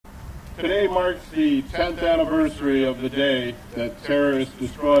Today marks the 10th anniversary of the day that terrorists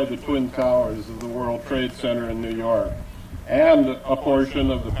destroyed the Twin Towers of the World Trade Center in New York and a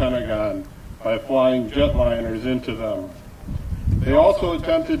portion of the Pentagon by flying jetliners into them. They also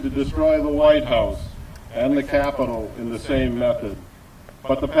attempted to destroy the White House and the Capitol in the same method.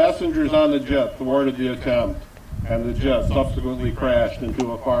 But the passengers on the jet thwarted the attempt, and the jet subsequently crashed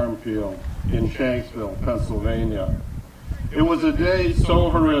into a farm field in Shanksville, Pennsylvania. It was a day so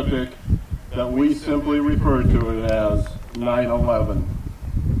horrific that we simply refer to it as 9/11.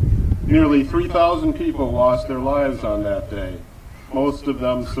 Nearly 3,000 people lost their lives on that day, most of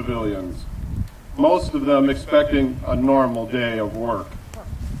them civilians, most of them expecting a normal day of work,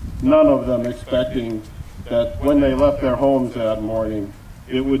 none of them expecting that when they left their homes that morning,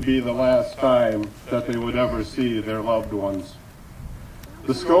 it would be the last time that they would ever see their loved ones.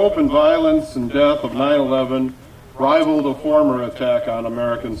 The scope and violence and death of 9/11 rivaled a former attack on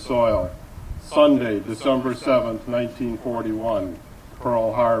American soil, Sunday, December 7th, 1941,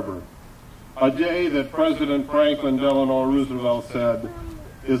 Pearl Harbor. A day that President Franklin Delano Roosevelt said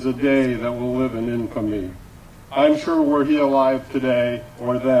is a day that will live in infamy. I'm sure were he alive today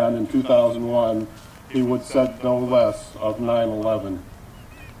or then in 2001, he would said no less of 9/11.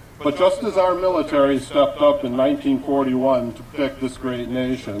 But just as our military stepped up in 1941 to protect this great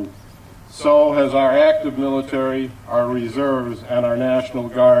nation, so has our active military, our reserves, and our National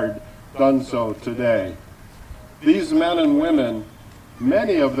Guard done so today. These men and women,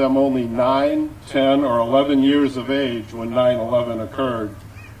 many of them only 9, 10, or 11 years of age when 9/11 occurred,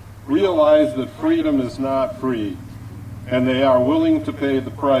 realize that freedom is not free, and they are willing to pay the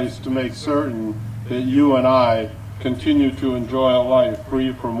price to make certain that you and I continue to enjoy a life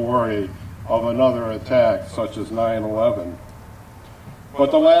free from worry of another attack such as 9/11. But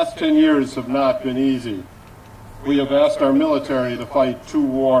the last 10 years have not been easy. We have asked our military to fight 2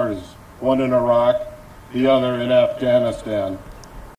 wars, one in Iraq, the other in Afghanistan.